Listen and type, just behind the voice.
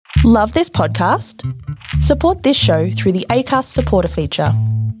Love this podcast? Support this show through the Acast supporter feature.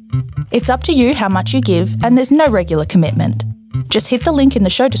 It's up to you how much you give, and there's no regular commitment. Just hit the link in the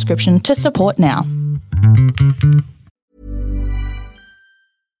show description to support now.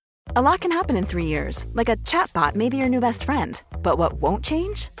 A lot can happen in 3 years, like a chatbot may be your new best friend. But what won't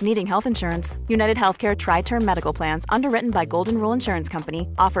change? Needing health insurance. United Healthcare Tri-Term Medical Plans, underwritten by Golden Rule Insurance Company,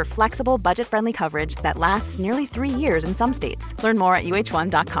 offer flexible, budget-friendly coverage that lasts nearly 3 years in some states. Learn more at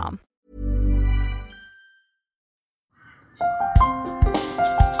uh1.com.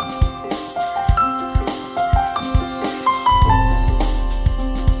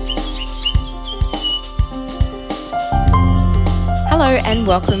 Hello and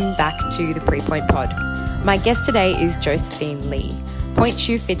welcome back to the Pre-Point Pod. My guest today is Josephine Lee, point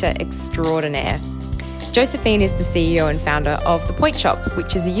shoe fitter extraordinaire. Josephine is the CEO and founder of The Point Shop,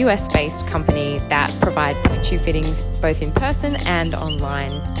 which is a US-based company that provide point shoe fittings both in person and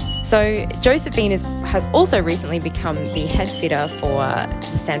online. So Josephine has also recently become the head fitter for the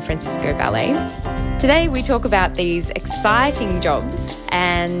San Francisco Ballet. Today we talk about these exciting jobs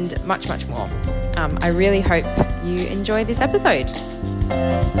and much, much more. I really hope you enjoy this episode.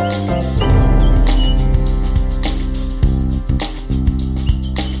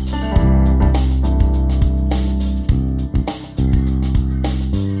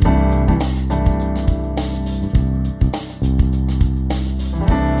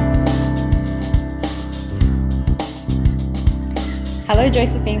 Hello,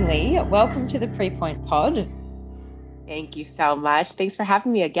 Josephine Lee. Welcome to the Pre-Point Pod. Thank you so much. Thanks for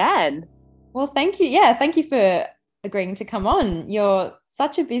having me again. Well, thank you. Yeah, thank you for agreeing to come on. You're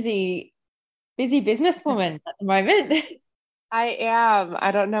such a busy businesswoman at the moment. I am.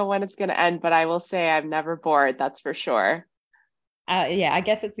 I don't know when it's going to end, but I will say I'm never bored. That's for sure. Yeah, I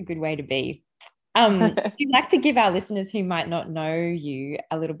guess it's a good way to be. Would you like to give our listeners who might not know you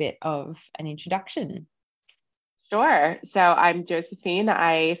a little bit of an introduction? Sure. So I'm Josephine.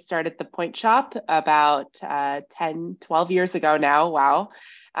 I started the Point Shop about 10, 12 years ago now. Wow.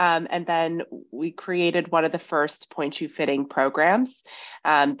 And then we created one of the first point shoe fitting programs.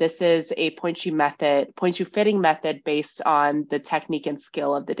 This is a point shoe fitting method based on the technique and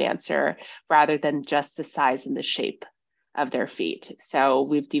skill of the dancer rather than just the size and the shape of their feet. So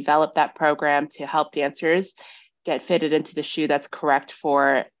we've developed that program to help dancers get fitted into the shoe that's correct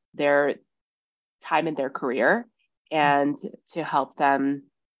for their time in their career and to help them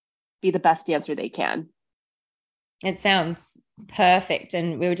be the best dancer they can. It sounds perfect.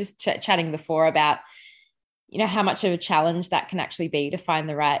 And we were just chatting before about, how much of a challenge that can actually be to find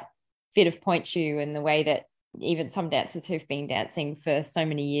the right fit of point shoe, and the way that even some dancers who've been dancing for so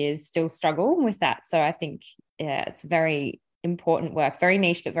many years still struggle with that. So I think, it's very important work, very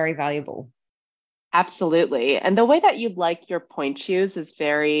niche, but very valuable. Absolutely. And the way that you like your point shoes is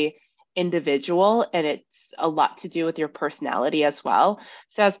very individual, and it's a lot to do with your personality as well.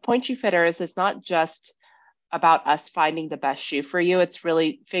 So as point shoe fitters, it's not just about us finding the best shoe for you. It's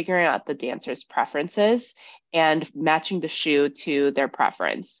really figuring out the dancer's preferences and matching the shoe to their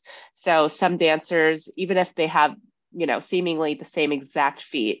preference. So some dancers, even if they have, seemingly the same exact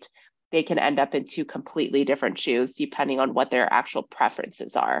feet, they can end up in two completely different shoes depending on what their actual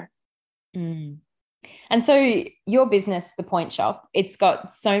preferences are. Mm. And so your business, The Point Shop, it's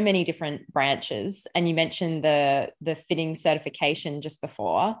got so many different branches, and you mentioned the fitting certification just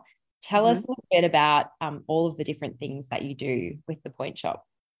before. Tell us a little bit about all of the different things that you do with The Point Shop.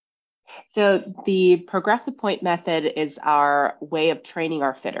 So the progressive point method is our way of training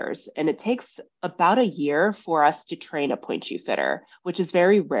our fitters, and it takes about a year for us to train a point shoe fitter, which is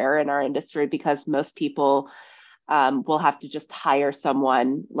very rare in our industry because most people will have to just hire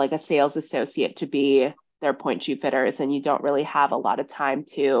someone like a sales associate to be their point shoe fitters, and you don't really have a lot of time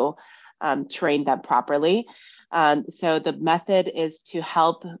to train them properly. So the method is to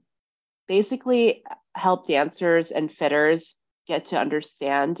basically help dancers and fitters get to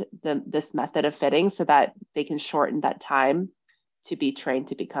understand this method of fitting so that they can shorten that time to be trained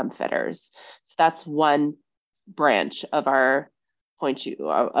to become fitters. So that's one branch of our point shoe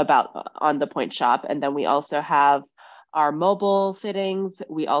on the Point Shop. And then we also have our mobile fittings.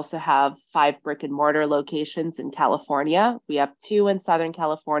 We also have 5 brick and mortar locations in California. We have 2 in Southern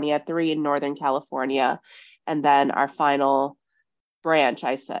California, 3 in Northern California. And then our final branch,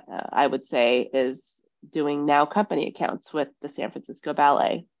 I would say, is doing now company accounts with the San Francisco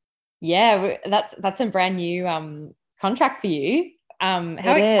Ballet. Yeah, that's a brand new contract for you. How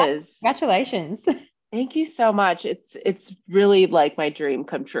exciting. Congratulations. Thank you so much. It's really like my dream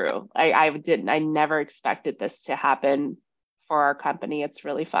come true. I never expected this to happen for our company. It's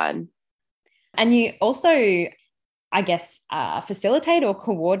really fun. And you also I guess, facilitate or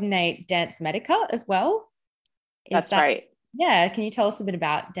coordinate Dance Medica as well. That's right. Yeah. Can you tell us a bit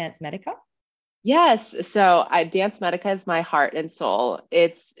about Dance Medica? Yes. So Dance Medica is my heart and soul.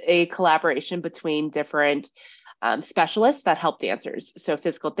 It's a collaboration between different specialists that help dancers. So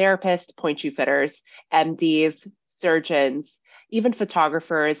physical therapists, point shoe fitters, MDs, surgeons, even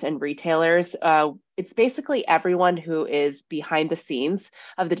photographers and retailers. It's basically everyone who is behind the scenes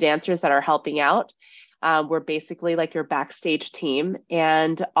of the dancers that are helping out. We're basically like your backstage team,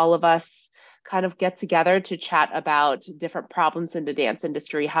 and all of us kind of get together to chat about different problems in the dance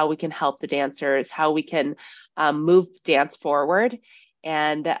industry, how we can help the dancers, how we can move dance forward.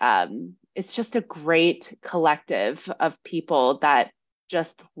 And it's just a great collective of people that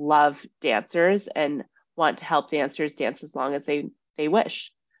just love dancers and want to help dancers dance as long as they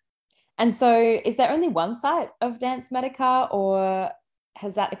wish. And so is there only one site of Dance Medica, or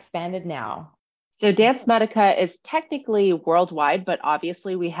has that expanded now? So Dance Medica is technically worldwide, but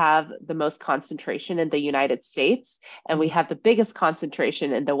obviously we have the most concentration in the United States, and we have the biggest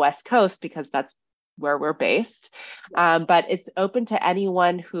concentration in the West Coast because that's where we're based. But it's open to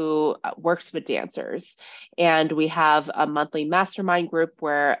anyone who works with dancers. And we have a monthly mastermind group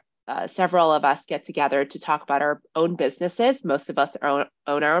where several of us get together to talk about our own businesses. Most of us own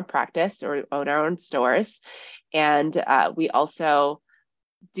our own practice or own our own stores. And we also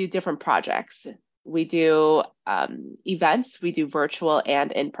do different projects. We do events, we do virtual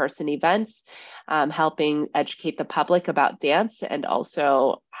and in-person events, helping educate the public about dance and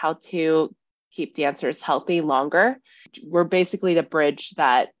also how to keep dancers healthy longer. We're basically the bridge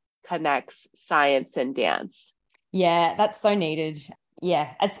that connects science and dance. Yeah, that's so needed.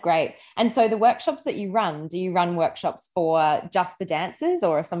 Yeah, that's great. And so the workshops that you run, do you run workshops for just for dancers,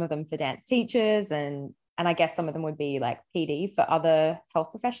 or are some of them for dance teachers? And I guess some of them would be like PD for other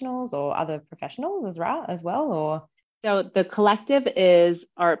health professionals or other professionals as well, or? So the collective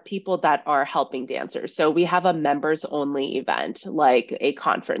are people that are helping dancers. So we have a members only event, like a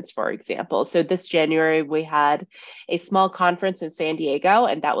conference, for example. So this January, we had a small conference in San Diego,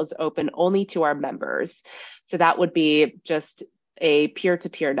 and that was open only to our members. So that would be just a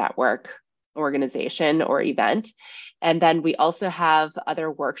peer-to-peer network organization or event. And then we also have other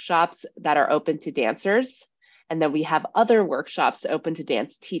workshops that are open to dancers. And then we have other workshops open to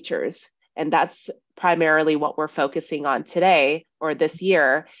dance teachers. And that's primarily what we're focusing on today or this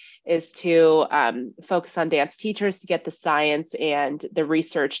year, is to focus on dance teachers to get the science and the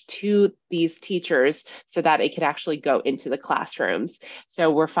research to these teachers so that it can actually go into the classrooms.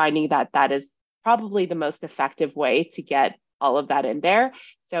 So we're finding that that is probably the most effective way to get all of that in there.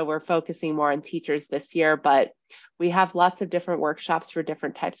 So we're focusing more on teachers this year, but we have lots of different workshops for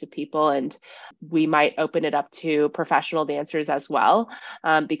different types of people, and we might open it up to professional dancers as well,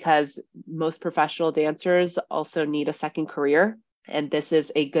 because most professional dancers also need a second career. And this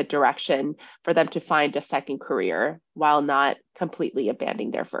is a good direction for them to find a second career while not completely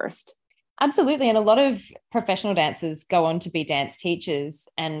abandoning their first. Absolutely. And a lot of professional dancers go on to be dance teachers.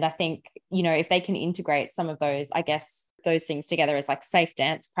 And I think, if they can integrate some of those, I guess, those things together as like safe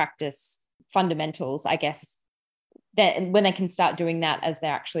dance practice fundamentals, I guess, that when they can start doing that as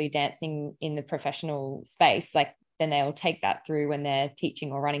they're actually dancing in the professional space, like then they'll take that through when they're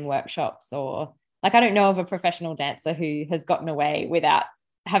teaching or running workshops. Or like, I don't know of a professional dancer who has gotten away without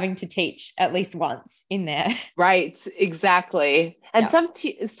having to teach at least once in there. Right, exactly. And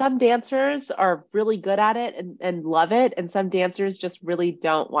Yeah. some dancers are really good at it and love it, and some dancers just really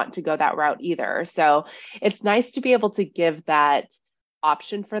don't want to go that route either. So it's nice to be able to give that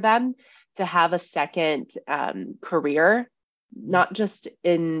option for them to have a second career, not just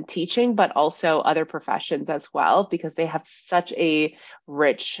in teaching, but also other professions as well, because they have such a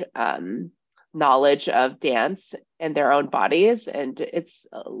rich knowledge of dance and their own bodies, and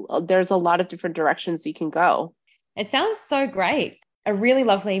there's a lot of different directions you can go. It sounds so great. A really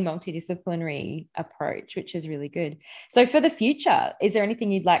lovely multidisciplinary approach, which is really good. So for the future, is there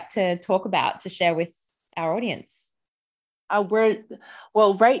anything you'd like to talk about to share with our audience?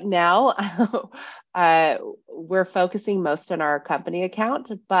 Right now, we're focusing most on our company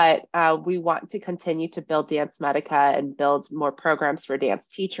account, but we want to continue to build Dance Medica and build more programs for dance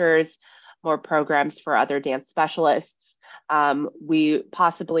teachers, more programs for other dance specialists. We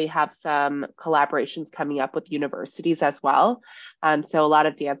possibly have some collaborations coming up with universities as well. So a lot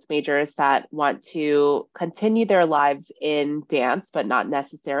of dance majors that want to continue their lives in dance, but not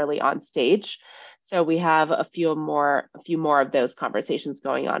necessarily on stage. So we have a few more of those conversations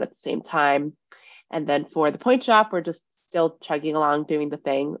going on at the same time. And then for the Point Shop, we're just still chugging along doing the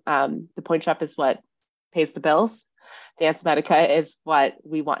thing. The Point Shop is what pays the bills. Dance Medica is what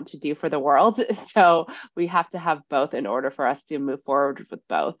we want to do for the world. So we have to have both in order for us to move forward with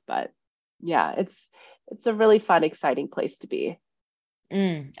both. But yeah, it's a really fun, exciting place to be.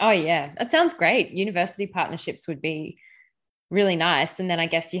 Oh yeah, that sounds great. University partnerships would be really nice. And then I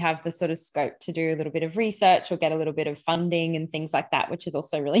guess you have the sort of scope to do a little bit of research or get a little bit of funding and things like that, which is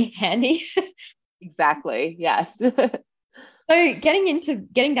also really handy. Exactly. Yes. So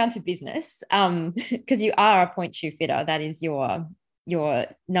getting down to business, because you are a point shoe fitter, that is your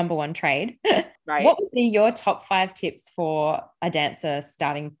number one trade. Right. What would be your top 5 tips for a dancer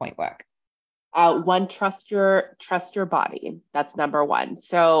starting point work? One, trust your body. That's number one.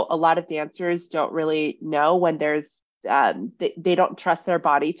 So a lot of dancers don't really know when there's they don't trust their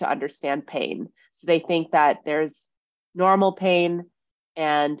body to understand pain. So they think that there's normal pain,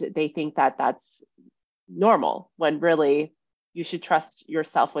 and they think that that's normal when really you should trust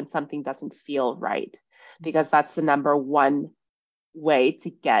yourself when something doesn't feel right, because that's the number one way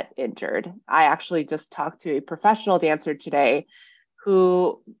to get injured. I actually just talked to a professional dancer today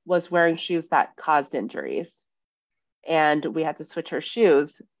who was wearing shoes that caused injuries. And we had to switch her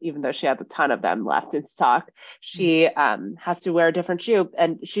shoes, even though she had a ton of them left in stock. She has to wear a different shoe.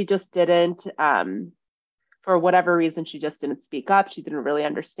 And she just didn't, for whatever reason, she just didn't speak up. She didn't really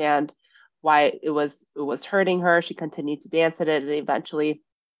understand why it was hurting her. She continued to dance at it, and eventually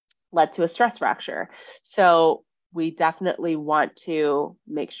led to a stress fracture. So we definitely want to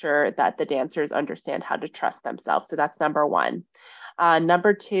make sure that the dancers understand how to trust themselves. So that's number one.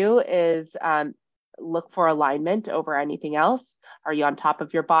 Number two is look for alignment over anything else. Are you on top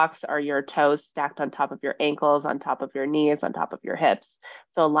of your box? Are your toes stacked on top of your ankles, on top of your knees, on top of your hips?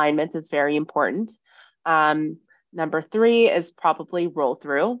 So alignment is very important. Number three is probably roll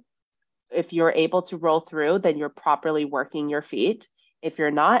through. If you're able to roll through, then you're properly working your feet. If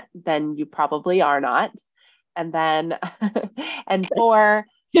you're not, then you probably are not. And then, and four,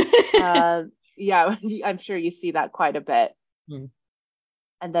 yeah, I'm sure you see that quite a bit.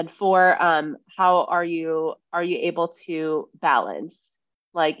 And then four, how are you able to balance?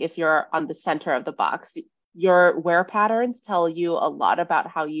 Like if you're on the center of the box, your wear patterns tell you a lot about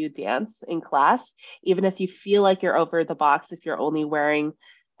how you dance in class. Even if you feel like you're over the box, if you're only wearing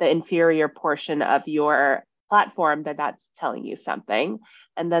the inferior portion of your platform, then that's telling you something.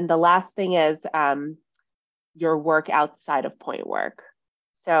 And then the last thing is your work outside of point work.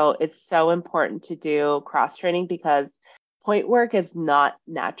 So it's so important to do cross training, because point work is not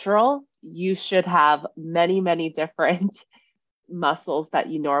natural. You should have many, many different muscles that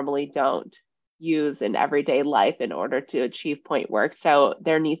you normally don't use in everyday life in order to achieve point work. So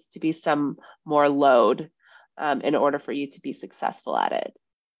there needs to be some more load in order for you to be successful at it.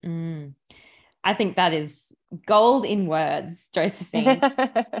 I think that is gold in words, Josephine. Going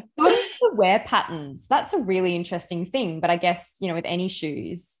to the wear patterns, that's a really interesting thing. But I guess, with any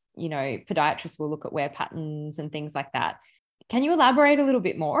shoes, podiatrists will look at wear patterns and things like that. Can you elaborate a little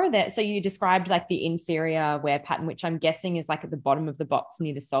bit more? So you described like the inferior wear pattern, which I'm guessing is like at the bottom of the box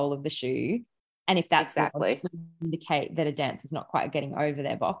near the sole of the shoe. And if that's exactly indicate that a dancer's not quite getting over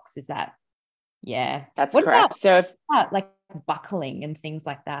their box, is that? Yeah, that's correct. So if like buckling and things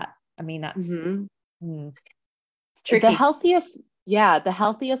like that, I mean, that's it's tricky. The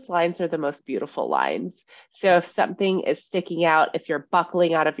healthiest lines are the most beautiful lines. So if something is sticking out, if you're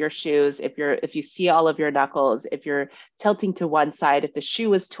buckling out of your shoes, if you see all of your knuckles, if you're tilting to one side, if the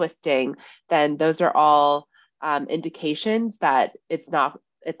shoe is twisting, then those are all indications that it's not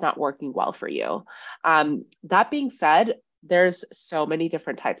working well for you. That being said, there's so many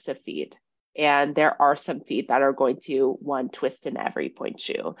different types of feet. And there are some feet that are going to twist in every point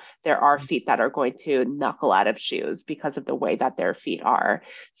shoe. There are feet that are going to knuckle out of shoes because of the way that their feet are.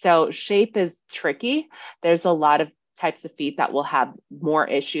 So shape is tricky. There's a lot of types of feet that will have more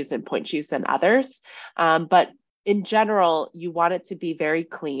issues in point shoes than others. But in general, you want it to be very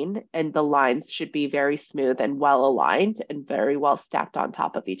clean, and the lines should be very smooth and well aligned and very well stacked on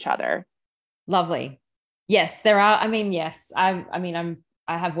top of each other. Lovely. Yes, there are. I mean, yes,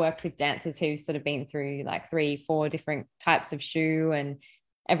 I have worked with dancers who've sort of been through like 3-4 different types of shoe, and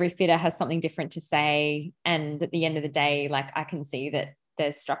every fitter has something different to say. And at the end of the day, like I can see that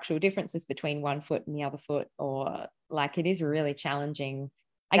there's structural differences between one foot and the other foot, or like it is really challenging.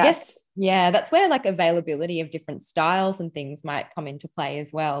 I guess, yeah, that's where like availability of different styles and things might come into play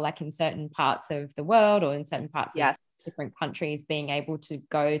as well. Like in certain parts of the world or in certain parts of different countries, being able to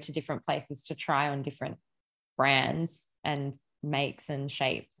go to different places to try on different brands and makes and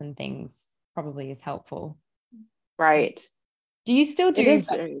shapes and things probably is helpful. Right. Do you still do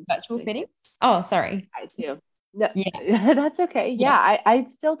virtual fittings? Oh, sorry. I do. No, Yeah. that's okay. Yeah, Yeah. I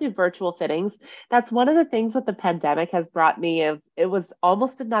still do virtual fittings. That's one of the things that the pandemic has brought me of it was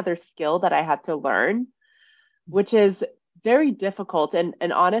almost another skill that I had to learn, which is very difficult. And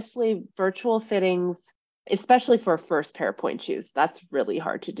honestly, virtual fittings, especially for a first pair of point shoes, that's really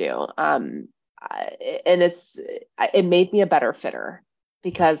hard to do. And it made me a better fitter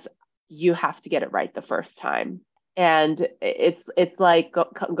because you have to get it right the first time. And it's like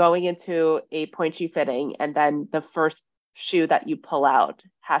going into a point shoe fitting, and then the first shoe that you pull out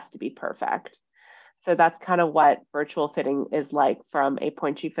has to be perfect. So that's kind of what virtual fitting is like from a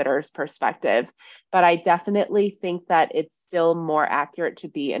point shoe fitter's perspective. But I definitely think that it's still more accurate to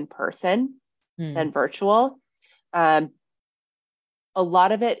be in person than Mm. virtual. Um, a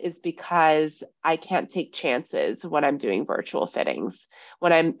lot of it is because I can't take chances when I'm doing virtual fittings.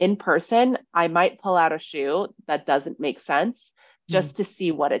 When I'm in person, I might pull out a shoe that doesn't make sense Mm. just to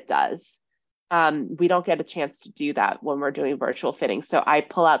see what it does. We don't get a chance to do that when we're doing virtual fittings. So I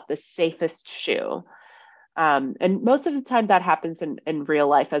pull out the safest shoe. And most of the time that happens in real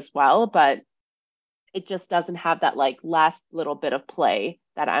life as well, but it just doesn't have that like last little bit of play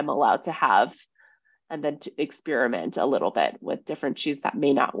that I'm allowed to have and then to experiment a little bit with different shoes that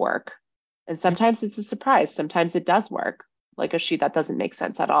may not work. And sometimes it's a surprise. Sometimes it does work, like a shoe that doesn't make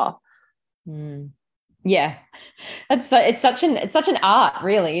sense at all. Mm. Yeah. It's such an art,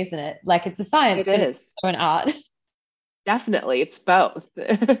 really, isn't it? Like it's a science, It but it's is. also an art. Definitely. It's both.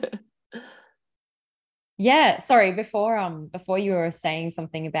 Yeah, sorry, before you were saying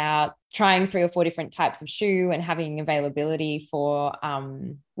something about trying 3 or 4 different types of shoe and having availability for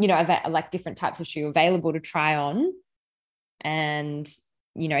like different types of shoe available to try on. And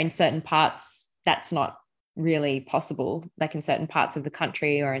in certain parts that's not really possible, like in certain parts of the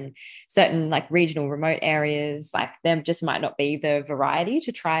country or in certain like regional remote areas, like there just might not be the variety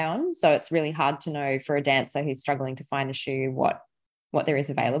to try on, so it's really hard to know for a dancer who's struggling to find a shoe what there is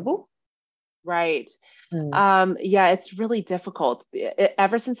available. Right. Mm. Yeah, it's really difficult.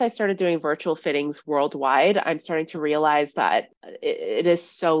 Ever since I started doing virtual fittings worldwide, I'm starting to realize that it is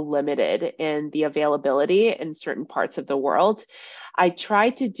so limited in the availability in certain parts of the world. I try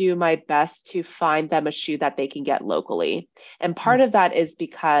to do my best to find them a shoe that they can get locally. And part of that is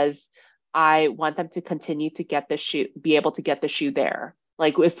because I want them to continue to get the shoe, be able to get the shoe there.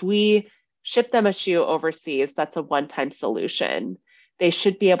 Like if we ship them a shoe overseas, that's a one-time solution. They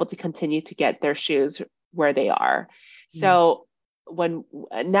should be able to continue to get their shoes where they are. Mm. So when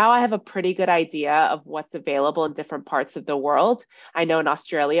now I have a pretty good idea of what's available in different parts of the world. I know in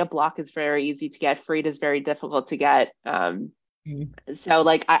Australia, block is very easy to get, freed is very difficult to get. Mm. So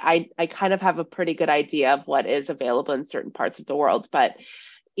like I kind of have a pretty good idea of what is available in certain parts of the world. But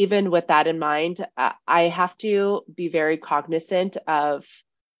even with that in mind, I have to be very cognizant of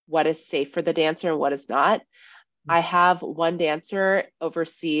what is safe for the dancer and what is not. I have one dancer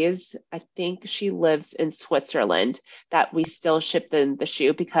overseas. I think she lives in Switzerland that we still ship in the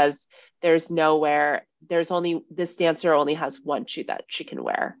shoe because there's only this dancer only has one shoe that she can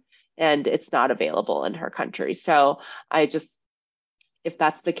wear and it's not available in her country. So I just, if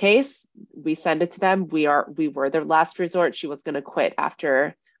that's the case, we send it to them. We were their last resort. She was going to quit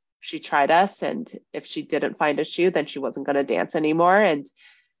after she tried us. And if she didn't find a shoe, then she wasn't going to dance anymore. And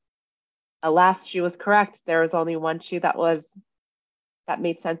alas, she was correct. There was only one shoe that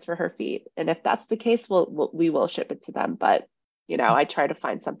made sense for her feet. And if that's the case, we will ship it to them. But I try to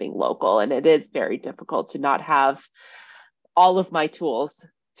find something local, and it is very difficult to not have all of my tools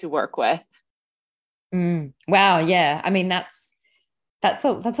to work with. Mm. Wow, yeah. I mean, that's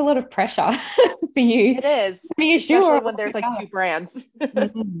a lot of pressure for you. It is, Being a shoe or especially a when there's like color. two brands.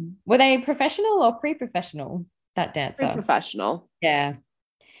 Mhm. Were they professional or pre-professional, that Very dancer? professional. Yeah.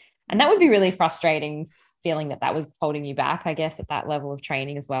 And that would be really frustrating, feeling that was holding you back, I guess, at that level of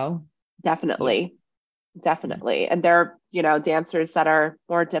training as well. Yeah. Definitely. Definitely. And there are, dancers that are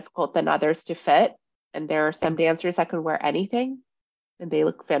more difficult than others to fit. And there are some dancers that can wear anything and they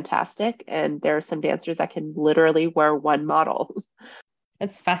look fantastic. And there are some dancers that can literally wear one model.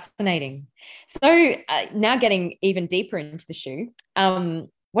 It's fascinating. So now getting even deeper into the shoe,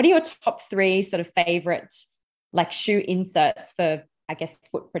 what are your top 3 sort of favorite like shoe inserts for, I guess,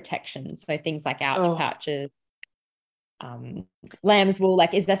 foot protection? So things like ouch Oh, pouches, um, lamb's wool.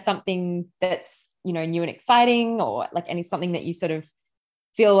 Like, is there something that's, new and exciting, or like something that you sort of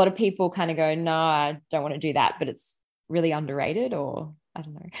feel a lot of people kind of go, no, I don't want to do that, but it's really underrated, or I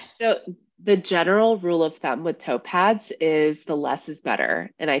don't know. so the general rule of thumb with toe pads is the less is better.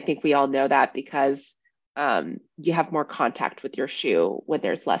 And I think we all know that because you have more contact with your shoe when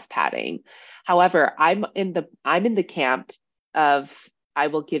there's less padding. However, I'm in the camp of I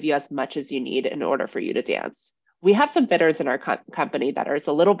will give you as much as you need in order for you to dance. We have some fitters in our company that are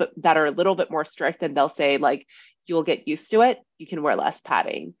a little bit more strict, and they'll say like, you'll get used to it. You can wear less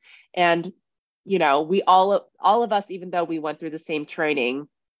padding. And, we all of us, even though we went through the same training,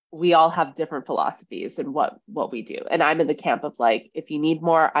 we all have different philosophies in what we do. And I'm in the camp of like, if you need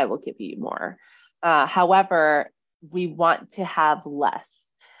more, I will give you more. However, we want to have less.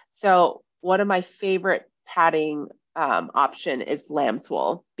 So one of my favorite padding option is lamb's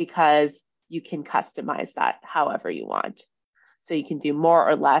wool, because you can customize that however you want. So you can do more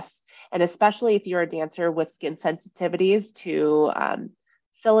or less. And especially if you're a dancer with skin sensitivities to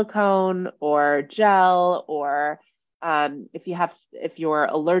silicone or gel, or if you're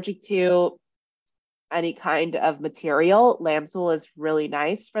allergic to any kind of material, lamb's wool is really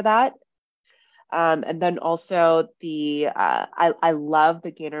nice for that. And then also I love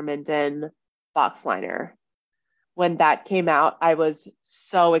the Gainer Minden box liner. When that came out, I was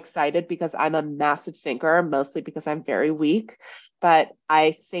so excited because I'm a massive sinker, mostly because I'm very weak, but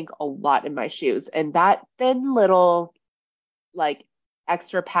I sink a lot in my shoes. And that thin little like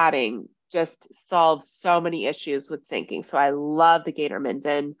extra padding just solves so many issues with sinking. So I love the Gainer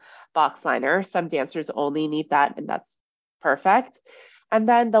Minden box liner. Some dancers only need that, and that's perfect. And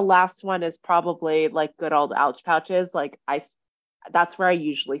then the last one is probably like good old ouch pouches. That's where I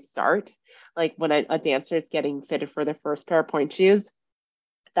usually start. Like when a dancer is getting fitted for their first pair of pointe shoes,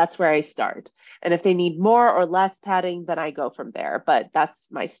 that's where I start. And if they need more or less padding, then I go from there. But that's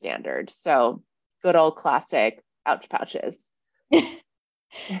my standard. So good old classic ouch pouches.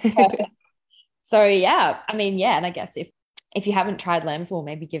 So yeah, I mean, yeah, and I guess if you haven't tried lamb's wool,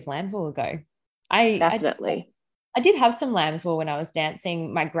 maybe give lamb's wool a go. Definitely. I did have some lamb's wool when I was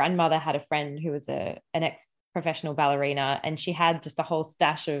dancing. My grandmother had a friend who was an ex-professional ballerina, and she had just a whole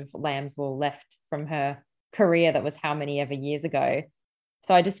stash of lamb's wool left from her career that was how many ever years ago.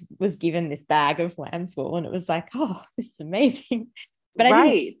 So I just was given this bag of lamb's wool, and it was like, oh, this is amazing. But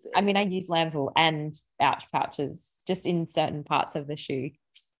I use lamb's wool and ouch pouches just in certain parts of the shoe.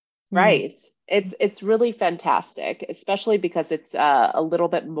 Right. It's really fantastic, especially because it's a little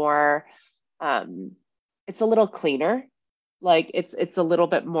bit more, it's a little cleaner. Like it's a little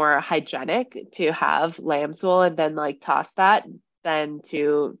bit more hygienic to have lamb's wool and then like toss that than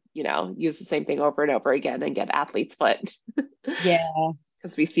to, use the same thing over and over again and get athlete's foot. Yeah.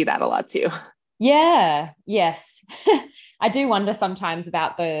 Because we see that a lot too. Yeah. Yes. I do wonder sometimes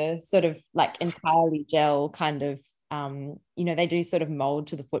about the sort of like entirely gel kind of, they do sort of mold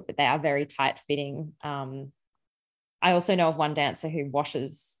to the foot, but they are very tight fitting. I also know of one dancer who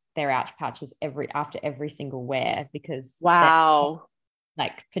washes their ouch pouches after every single wear because wow, they're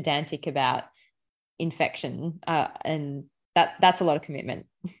like pedantic about infection, and that's a lot of commitment.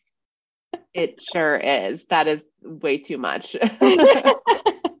 It sure is. That is way too much.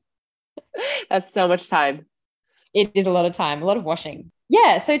 That's so much time. It is a lot of time, a lot of washing.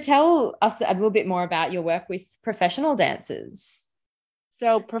 Yeah. So tell us a little bit more about your work with professional dancers.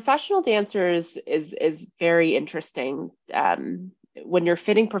 So professional dancers is very interesting. When you're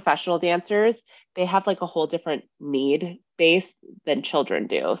fitting professional dancers, they have like a whole different need base than children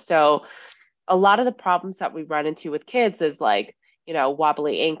do. So a lot of the problems that we run into with kids is like,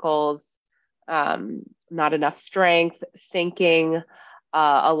 wobbly ankles, not enough strength, sinking,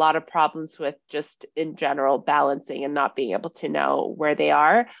 a lot of problems with just in general balancing and not being able to know where they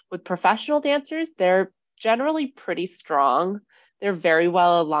are. With professional dancers, they're generally pretty strong. They're very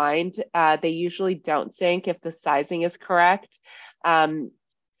well aligned. They usually don't sink if the sizing is correct.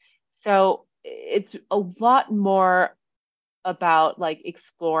 So it's a lot more about like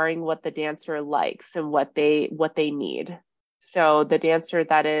exploring what the dancer likes and what they need. So the dancer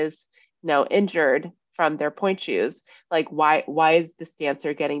that is, injured from their pointe shoes, like why is this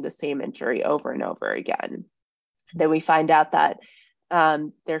dancer getting the same injury over and over again? Then we find out that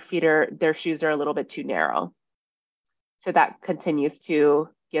their shoes are a little bit too narrow. So that continues to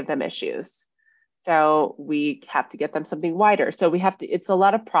give them issues. So we have to get them something wider. So it's a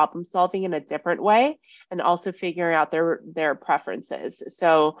lot of problem solving in a different way and also figuring out their preferences.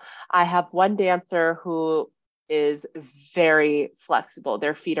 So I have one dancer who is very flexible.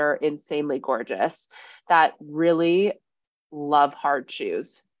 Their feet are insanely gorgeous, that really love hard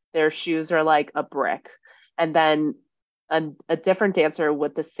shoes. Their shoes are like a brick. And then a different dancer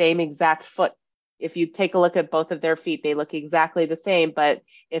with the same exact foot, if you take a look at both of their feet, they look exactly the same, but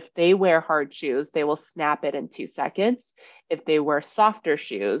if they wear hard shoes, they will snap it in 2 seconds. If they wear softer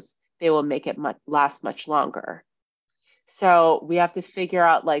shoes, they will make it last much longer. So we have to figure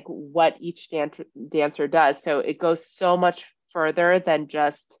out like what each dancer does. So it goes so much further than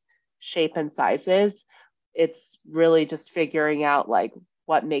just shape and sizes. It's really just figuring out like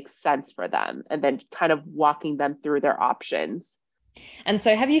what makes sense for them, and then kind of walking them through their options. And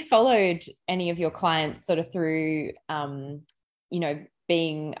so have you followed any of your clients sort of through,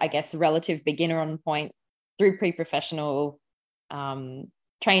 being, I guess, a relative beginner on point through pre-professional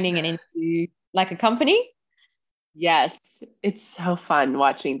training and into like a company? Yes, it's so fun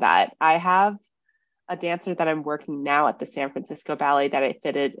watching that. I have a dancer that I'm working now at the San Francisco Ballet that I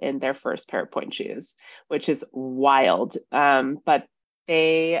fitted in their first pair of pointe shoes, which is wild. But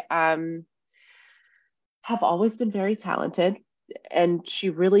they have always been very talented. And she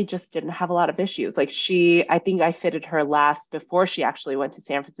really just didn't have a lot of issues. Like I think I fitted her last before she actually went to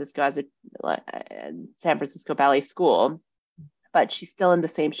San Francisco as a San Francisco Ballet School, but she's still in the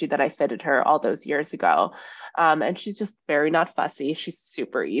same shoe that I fitted her all those years ago. And she's just very not fussy. She's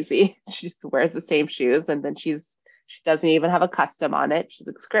super easy. She just wears the same shoes, and then she doesn't even have a custom on it. She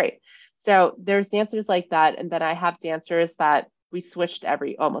looks great. So there's dancers like that. And then I have dancers that we switched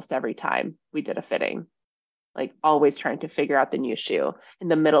almost every time we did a fitting, like always trying to figure out the new shoe. In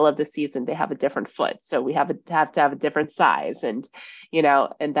the middle of the season, they have a different foot, so we have to have a different size, and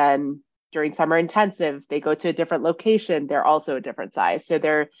and then during summer intensive, they go to a different location, they're also a different size. So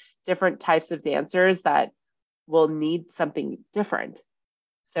they're different types of dancers that will need something different.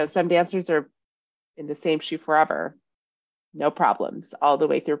 So some dancers are in the same shoe forever, no problems, all the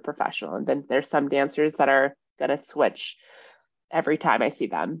way through professional, and then there's some dancers that are going to switch every time I see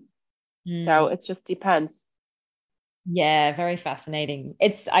them. So it just depends. Yeah, very fascinating.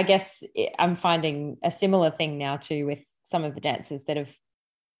 I'm finding a similar thing now too with some of the dancers that have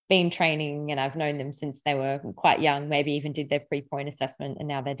been training, and I've known them since they were quite young, maybe even did their pre-point assessment, and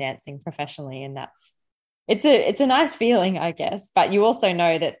now they're dancing professionally. And it's a nice feeling, I guess. But you also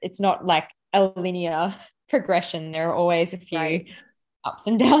know that it's not like a linear progression. There are always a few ups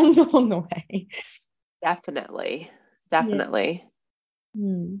and downs along the way. Definitely.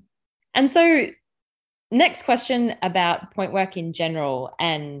 Yeah. And so next question about point work in general.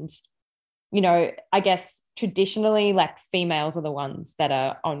 And, I guess traditionally, like, females are the ones that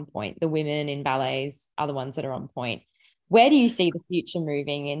are on point. The women in ballets are the ones that are on point. Where do you see the future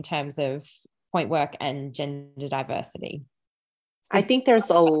moving in terms of point work and gender diversity? I think there's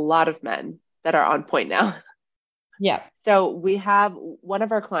a lot of men that are on point now. Yeah. So we have one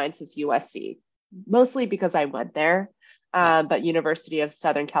of our clients is USC, mostly because I went there, but University of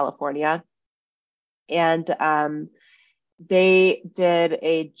Southern California. And they did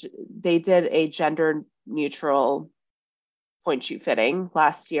a gender neutral point shoe fitting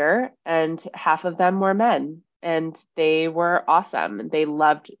last year, and half of them were men, and they were awesome. They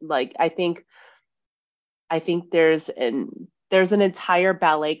loved, like, I think there's an entire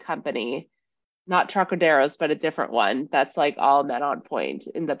ballet company, not Trocaderos, but a different one that's like all men on point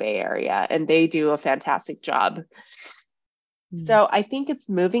in the Bay Area, and they do a fantastic job. So I think it's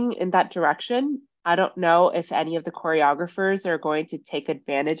moving in that direction. I don't know if any of the choreographers are going to take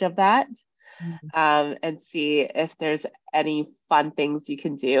advantage of that, and see if there's any fun things you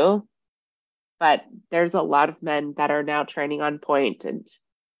can do. But there's a lot of men that are now training on point, and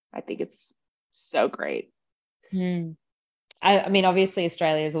I think it's so great. I mean, obviously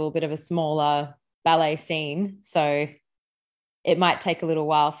Australia is a little bit of a smaller ballet scene, so it might take a little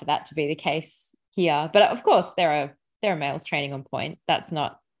while for that to be the case here. But of course, there are males training on point. That's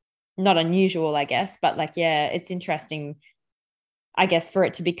not unusual, I guess. But like, yeah, it's interesting, I guess, for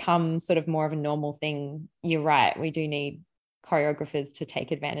it to become sort of more of a normal thing. You're right. We do need choreographers to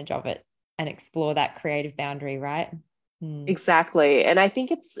take advantage of it and explore that creative boundary, right? Exactly. And I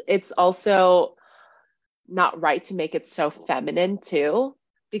think it's also not right to make it so feminine too,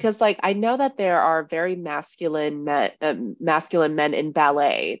 because like I know that there are very masculine men in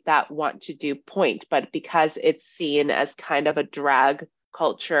ballet that want to do point, but because it's seen as kind of a drag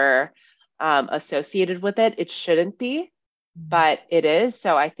culture associated with it, it shouldn't be, but it is.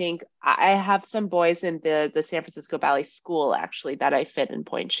 So I think I have some boys in the San Francisco Ballet School actually that I fit in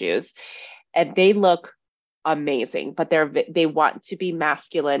point shoes, and they look amazing, but they want to be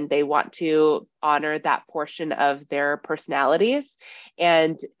masculine. They want to honor that portion of their personalities.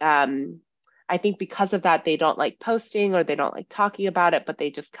 And I think because of that, they don't like posting or they don't like talking about it, but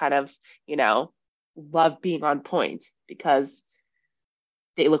they just kind of, love being on point because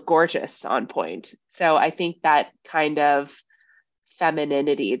they look gorgeous on point. So I think that kind of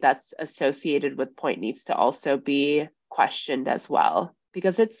femininity that's associated with point needs to also be questioned as well,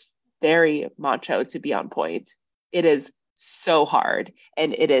 because it's very macho to be on point. It is so hard,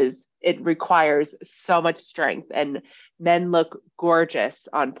 and it requires so much strength, and men look gorgeous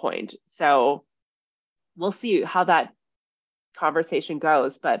on point. So we'll see how that conversation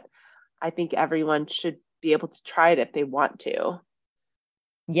goes, but I think everyone should be able to try it if they want to.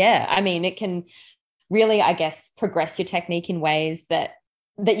 Yeah, I mean, it can really, I guess, progress your technique in ways that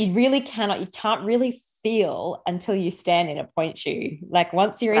you can't really feel until you stand in a point shoe. Like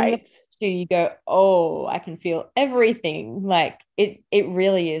once you're in the Right. shoe, you go, oh, I can feel everything. Like it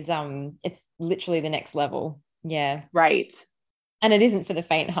really is, it's literally the next level. Yeah. Right. And it isn't for the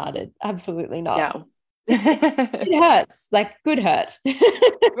faint-hearted. Absolutely not. No. It hurts, like good hurt.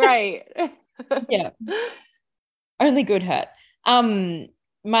 Right. Yeah. Only good hurt. Um,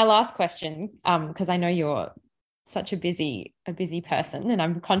 my last question, because I know you're such a busy person and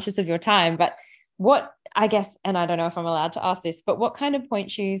I'm conscious of your time, but what I guess, and I don't know if I'm allowed to ask this, but what kind of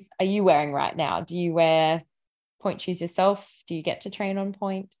point shoes are you wearing right now? Do you wear point shoes yourself? Do you get to train on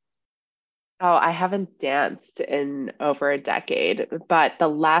point? Oh, I haven't danced in over a decade, but the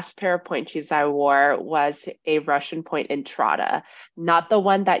last pair of point shoes I wore was a Russian point Entrada, not the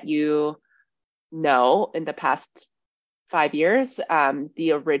one that you know in the past 5 years,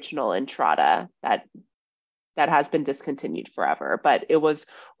 the original Entrada that has been discontinued forever. But it was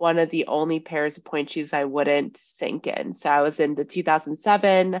one of the only pairs of point shoes I wouldn't sink in. So I was in the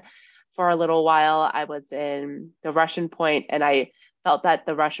 2007 for a little while. I was in the Russian point, and I felt that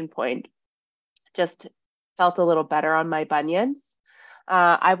the Russian point just felt a little better on my bunions.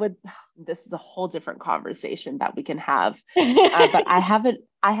 I would, this is a whole different conversation that we can have. But I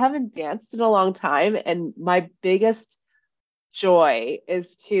haven't danced in a long time. And my biggest joy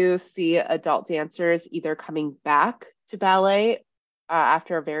is to see adult dancers either coming back to ballet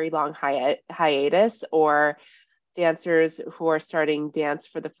after a very long hiatus, or dancers who are starting dance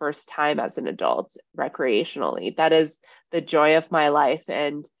for the first time as an adult recreationally. That is the joy of my life.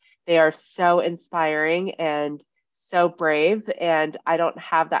 And they are so inspiring and so brave. And I don't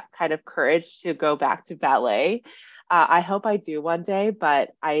have that kind of courage to go back to ballet. I hope I do one day,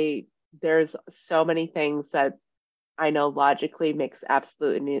 but there's so many things that I know logically makes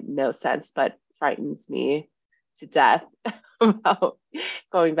absolutely no sense, but frightens me to death about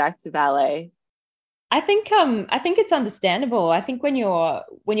going back to ballet. I think it's understandable. I think when you're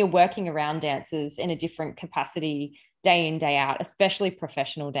working around dancers in a different capacity day in, day out, especially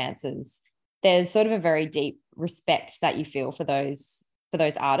professional dancers, there's sort of a very deep respect that you feel for those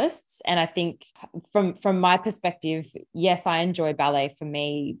artists. And I think from my perspective, yes, I enjoy ballet for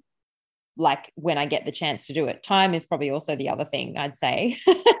me, like when I get the chance to do it. Time is probably also the other thing I'd say.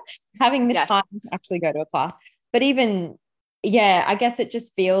 Having the Yes. time to actually go to a class. But even, yeah, I guess it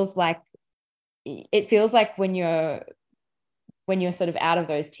feels like when you're sort of out of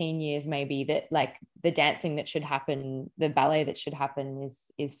those teen years, maybe that like the dancing that should happen, the ballet that should happen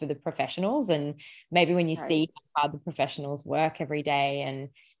is for the professionals. And maybe when you Right. see how hard the professionals work every day and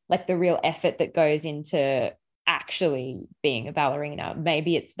like the real effort that goes into actually being a ballerina,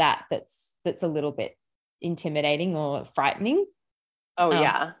 maybe it's that's a little bit intimidating or frightening. Oh, Um,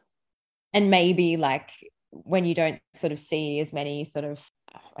 yeah. and maybe like when you don't sort of see as many sort of,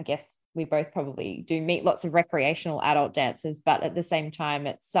 I guess we both probably do meet lots of recreational adult dancers, but at the same time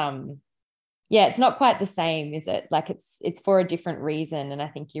yeah, it's not quite the same, is it? Like it's for a different reason, and I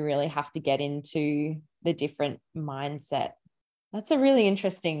think you really have to get into the different mindset. That's a really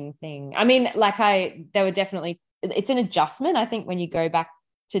interesting thing. I mean, like there were definitely, it's an adjustment, I think, when you go back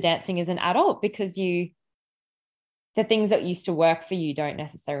to dancing as an adult, because the things that used to work for you don't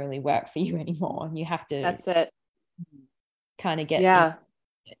necessarily work for you anymore. You have to That's it. kind of get in Yeah.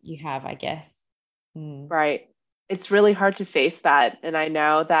 that you have, I guess. Mm. Right. It's really hard to face that. And I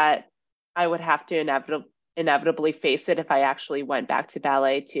know that I would have to inevitably face it if I actually went back to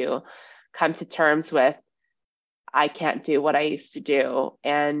ballet, to come to terms with I can't do what I used to do.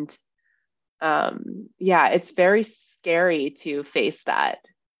 And yeah, it's very scary to face that.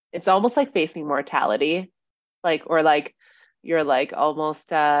 It's almost like facing mortality, or like you're like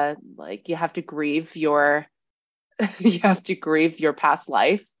almost like you have to grieve your you have to grieve your past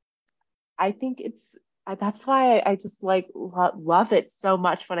life. I think that's why I just like love it so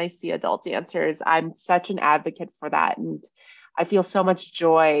much when I see adult dancers. I'm such an advocate for that, and I feel so much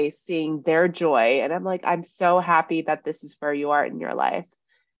joy seeing their joy. And I'm like, I'm so happy that this is where you are in your life,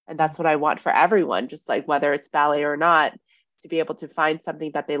 and that's what I want for everyone. Just like whether it's ballet or not, to be able to find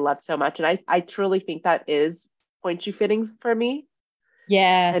something that they love so much. And I truly think that is point shoe fittings for me.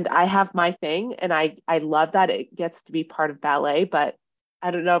 Yeah. And I have my thing, and I love that it gets to be part of ballet, but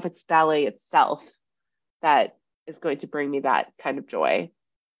I don't know if it's ballet itself that is going to bring me that kind of joy.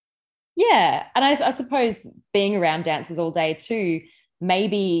 Yeah. And I suppose being around dancers all day too,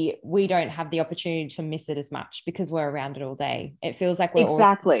 maybe we don't have the opportunity to miss it as much because we're around it all day. It feels like we're already,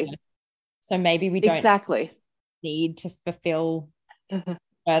 Exactly. so maybe we don't Exactly. need to fulfill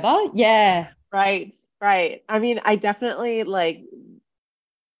further. Yeah. Right. Right. I mean, I definitely like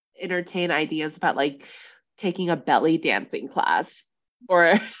entertain ideas about like taking a belly dancing class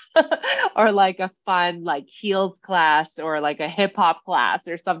or or like a fun like heels class or like a hip hop class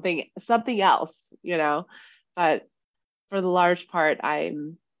or something else, But for the large part,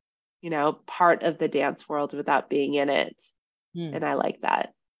 I'm, part of the dance world without being in it. And I like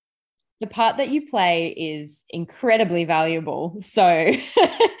that. The part that you play is incredibly valuable. So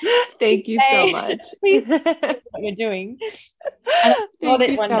thank you so much. Please do what you're doing. And I'm sure Thank that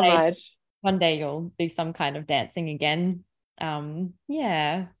you so much. one day you'll do some kind of dancing again.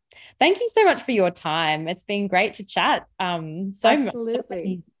 Yeah. Thank you so much for your time. It's been great to chat.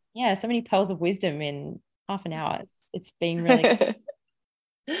 Absolutely. So many pearls of wisdom in half an hour. It's been really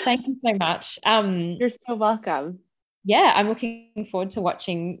Thank you so much. You're so welcome. Yeah, I'm looking forward to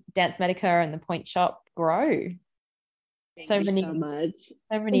watching Dance Medica and the Point Shop grow. Thank you so much.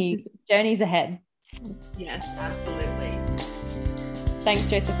 So many journeys ahead. Yes, absolutely. Thanks,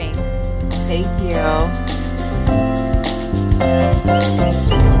 Josephine. Thank you.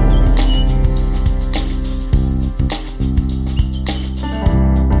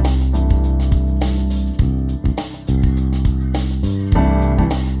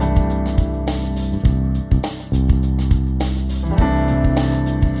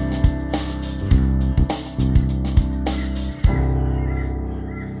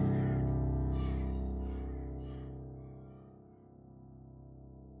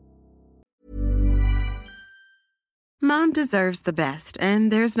 Mom deserves the best,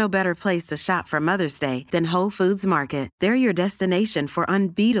 and there's no better place to shop for Mother's Day than Whole Foods Market. They're your destination for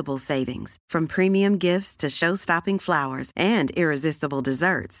unbeatable savings, from premium gifts to show-stopping flowers and irresistible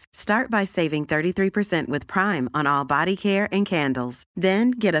desserts. Start by saving 33% with Prime on all body care and candles.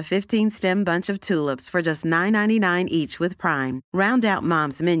 Then get a 15-stem bunch of tulips for just $9.99 each with Prime. Round out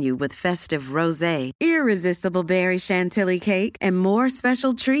Mom's menu with festive rosé, irresistible berry chantilly cake, and more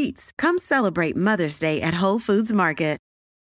special treats. Come celebrate Mother's Day at Whole Foods Market.